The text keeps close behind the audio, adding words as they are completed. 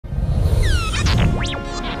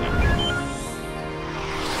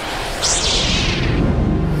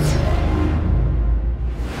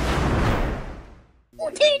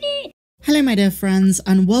Hello my dear friends,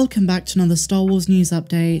 and welcome back to another Star Wars news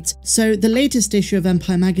update. So the latest issue of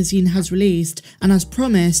Empire magazine has released, and as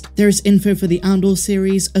promised, there is info for the Andor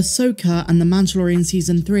series, Ahsoka and the Mandalorian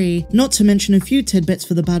season 3, not to mention a few tidbits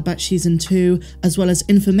for the Bad Batch season 2, as well as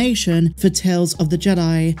information for Tales of the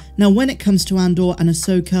Jedi. Now when it comes to Andor and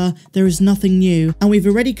Ahsoka, there is nothing new, and we've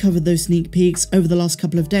already covered those sneak peeks over the last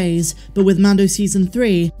couple of days, but with Mando season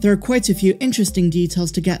 3, there are quite a few interesting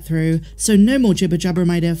details to get through, so no more jibber jabber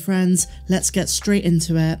my dear friends. Let's get straight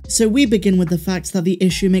into it. So we begin with the fact that the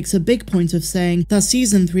issue makes a big point of saying that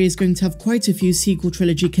season 3 is going to have quite a few sequel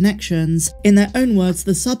trilogy connections. In their own words,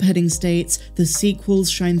 the subheading states, the sequels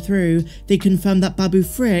shine through. They confirm that Babu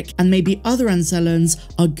Frik and maybe other Anzellans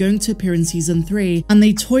are going to appear in season 3, and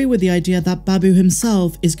they toy with the idea that Babu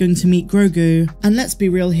himself is going to meet Grogu. And let's be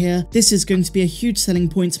real here, this is going to be a huge selling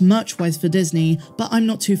point merch-wise for Disney, but I'm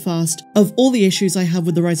not too fast. Of all the issues I have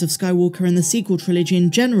with the Rise of Skywalker and the sequel trilogy in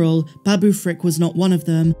general, Babu Frik was not one of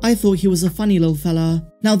them. I thought he was a funny little fella.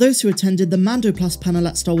 Now those who attended the Mando Plus panel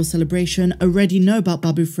at Star Wars Celebration already know about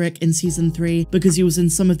Babu Frik in season 3 because he was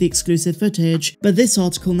in some of the exclusive footage, but this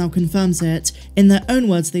article now confirms it. In their own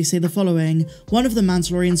words they say the following: one of the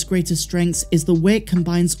Mandalorian's greatest strengths is the way it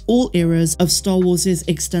combines all eras of Star Wars'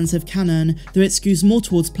 extensive canon, though it skews more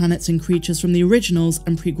towards planets and creatures from the originals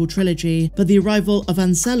and prequel trilogy, but the arrival of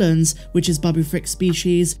Anzellans, which is Babu Frik's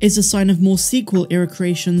species, is a sign of more sequel era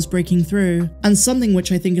creations breaking through. And something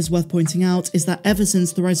which I think is worth pointing out is that ever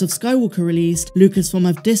since the Rise of Skywalker released, Lucasfilm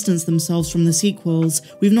have distanced themselves from the sequels.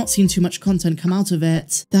 We've not seen too much content come out of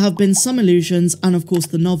it. There have been some allusions and of course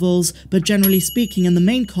the novels, but generally speaking in the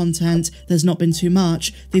main content there's not been too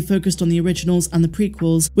much. They focused on the originals and the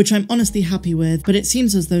prequels, which I'm honestly happy with, but it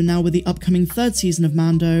seems as though now with the upcoming third season of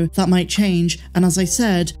Mando, that might change, and as I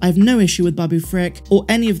said, I have no issue with Babu Frik or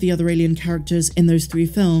any of the other alien characters in those 3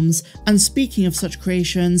 films. And speaking of such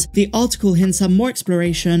creations, the article hints at more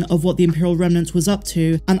exploration of what the Imperial Remnant was up to,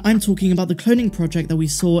 and I'm talking about the cloning project that we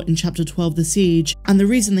saw in chapter 12, The Siege. And the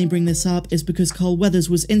reason they bring this up is because Carl Weathers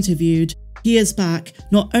was interviewed. He is back,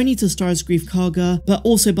 not only to star as Grief Karga, but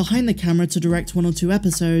also behind the camera to direct 1 or 2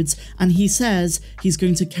 episodes, and he says he's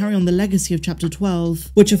going to carry on the legacy of chapter 12,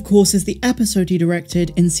 which of course is the episode he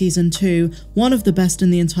directed in season 2, one of the best in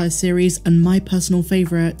the entire series and my personal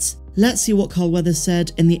favourite. Let's see what Carl Weathers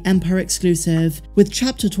said in the Empire exclusive. With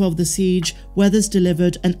Chapter 12 The Siege, Weathers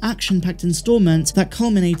delivered an action-packed installment that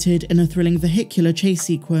culminated in a thrilling vehicular chase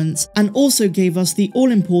sequence, and also gave us the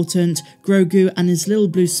all-important Grogu and his little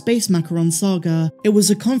blue space macaron saga. It was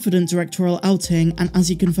a confident directorial outing, and as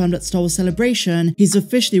he confirmed at Star Wars Celebration, he's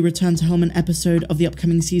officially returned to helm an episode of the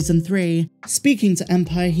upcoming season 3. Speaking to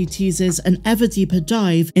Empire, he teases an ever deeper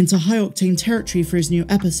dive into high-octane territory for his new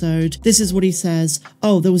episode. This is what he says: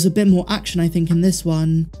 "Oh, there was a bit more action I think in this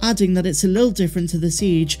one," adding that it's a little different to The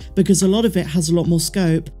Siege because a lot of it has a lot more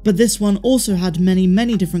scope, but this one also had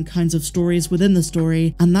many different kinds of stories within the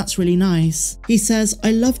story, and that's really nice. He says,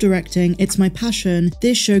 "I love directing, it's my passion.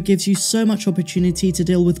 This show gives you so much opportunity to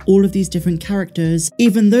deal with all of these different characters.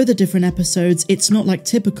 Even though the different episodes, it's not like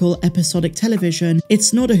typical episodic television.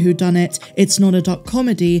 It's not a whodunit, it's not a dark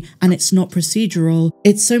comedy, and it's not procedural.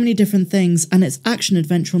 It's so many different things, and it's action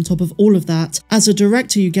adventure on top of all of that. As a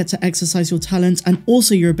director you get to exercise your talent and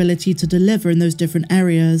also your ability to deliver in those different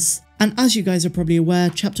areas." And as you guys are probably aware,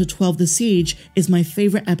 Chapter 12 The Siege is my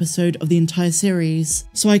favourite episode of the entire series,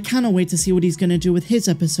 so I cannot wait to see what he's going to do with his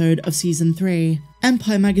episode of season 3.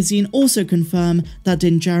 Empire magazine also confirm that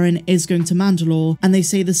Din Djarin is going to Mandalore, and they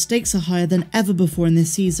say the stakes are higher than ever before in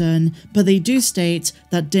this season, but they do state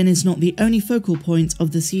that Din is not the only focal point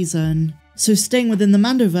of the season. So staying within the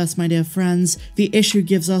Mandoverse my dear friends, the issue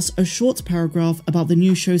gives us a short paragraph about the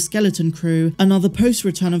new show Skeleton Crew, another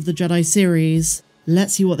post-Return of the Jedi series.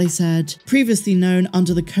 Let's see what they said. Previously known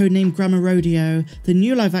under the codename Grammar Rodeo, the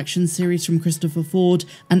new live-action series from Christopher Ford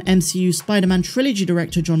and MCU Spider-Man trilogy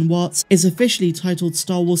director John Watts is officially titled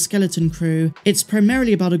Star Wars Skeleton Crew. It's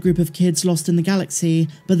primarily about a group of kids lost in the galaxy,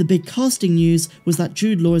 but the big casting news was that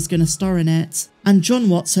Jude Law is going to star in it. And John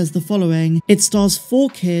Watts says the following: "It stars 4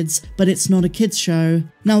 kids, but it's not a kids show."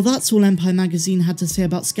 Now that's all Empire magazine had to say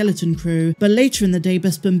about Skeleton Crew, but later in the day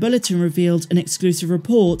Bespin Bulletin revealed an exclusive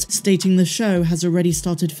report stating the show has already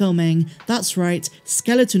started filming. That's right,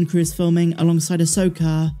 Skeleton Crew is filming alongside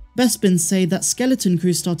Ahsoka. Bespin say that Skeleton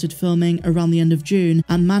Crew started filming around the end of June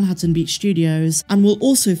at Manhattan Beach Studios, and will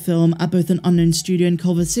also film at both an unknown studio in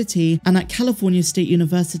Culver City and at California State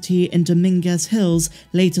University in Dominguez Hills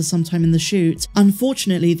later sometime in the shoot.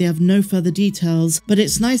 Unfortunately, they have no further details, but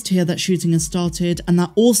it's nice to hear that shooting has started and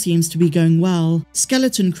that all seems to be going well.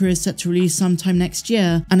 Skeleton Crew is set to release sometime next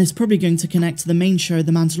year and is probably going to connect to the main show,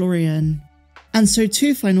 The Mandalorian. And so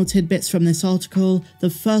 2 final tidbits from this article. The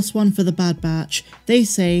first one for the Bad Batch. They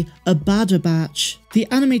say a badder batch. The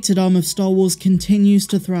animated arm of Star Wars continues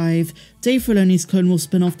to thrive. Dave Filoni's Clone Wars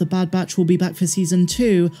spin-off The Bad Batch will be back for Season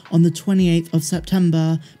 2 on the 28th of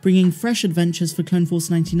September, bringing fresh adventures for Clone Force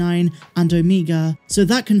 99 and Omega. So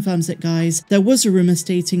that confirms it, guys. There was a rumour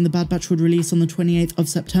stating The Bad Batch would release on the 28th of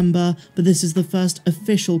September, but this is the first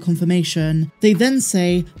official confirmation. They then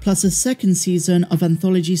say, plus a 2nd season of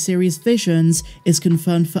anthology series Visions is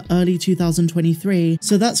confirmed for early 2023,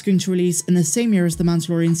 so that's going to release in the same year as The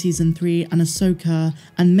Mandalorian Season 3 and Ahsoka,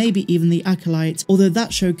 and maybe even The Acolyte, although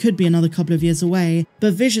that show could be another couple of years away,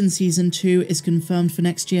 but Vision Season 2 is confirmed for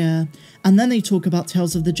next year. And then they talk about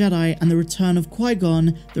Tales of the Jedi and the return of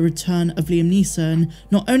Qui-Gon, the return of Liam Neeson,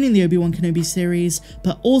 not only in the Obi-Wan Kenobi series,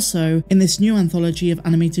 but also in this new anthology of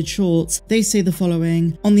animated shorts. They say the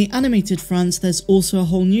following: on the animated front, there's also a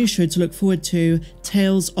whole new show to look forward to,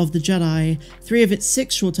 Tales of the Jedi. 3 of its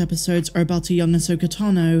 6 short episodes are about a young Ahsoka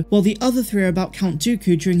Tano, while the other 3 are about Count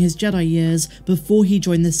Dooku during his Jedi years before he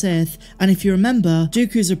joined the Sith. And if you remember,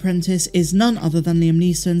 Dooku's apprentice is none other than Liam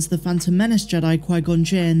Neeson's The Phantom Menace Jedi Qui-Gon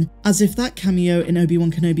Jinn. As if that cameo in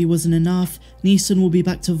Obi-Wan Kenobi wasn't enough, Neeson will be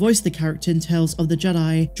back to voice the character in Tales of the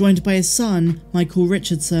Jedi, joined by his son, Michael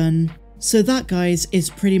Richardson. So that, guys, is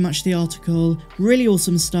pretty much the article. Really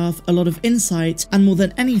awesome stuff, a lot of insight, and more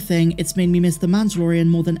than anything, it's made me miss The Mandalorian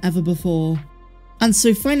more than ever before. And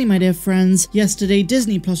so finally, my dear friends, yesterday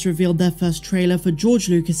Disney Plus revealed their first trailer for George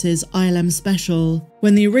Lucas's ILM special.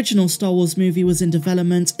 When the original Star Wars movie was in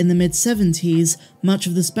development in the mid-70s, much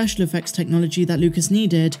of the special effects technology that Lucas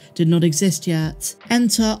needed did not exist yet.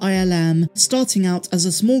 Enter ILM, starting out as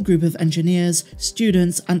a small group of engineers,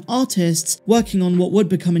 students, and artists working on what would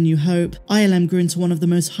become A New Hope. ILM grew into one of the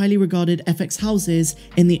most highly regarded FX houses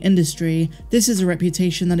in the industry. This is a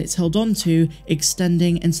reputation that it's held on to,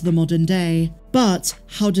 extending into the modern day. But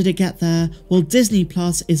how did it get there? Well, Disney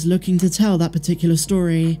Plus is looking to tell that particular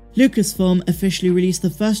story. Lucasfilm officially released the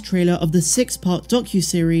first trailer of the 6-part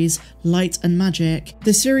docuseries Light and Magic.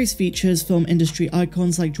 The series features film industry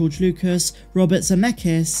icons like George Lucas, Robert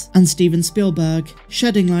Zemeckis, and Steven Spielberg,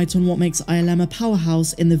 shedding light on what makes ILM a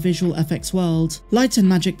powerhouse in the visual effects world. Light and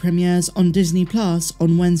Magic premieres on Disney Plus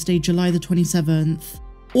on Wednesday, July the 27th.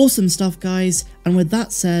 Awesome stuff, guys, and with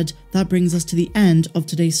that said, that brings us to the end of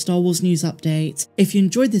today's Star Wars news update. If you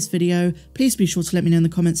enjoyed this video, please be sure to let me know in the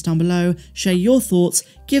comments down below, share your thoughts,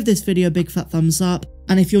 give this video a big fat thumbs up,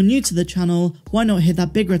 and if you're new to the channel, why not hit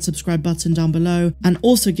that big red subscribe button down below, and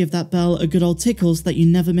also give that bell a good old tickle so that you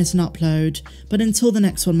never miss an upload. But until the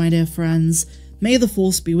next one, my dear friends, may the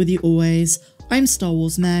Force be with you always. I'm Star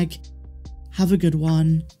Wars Meg. Have a good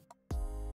one.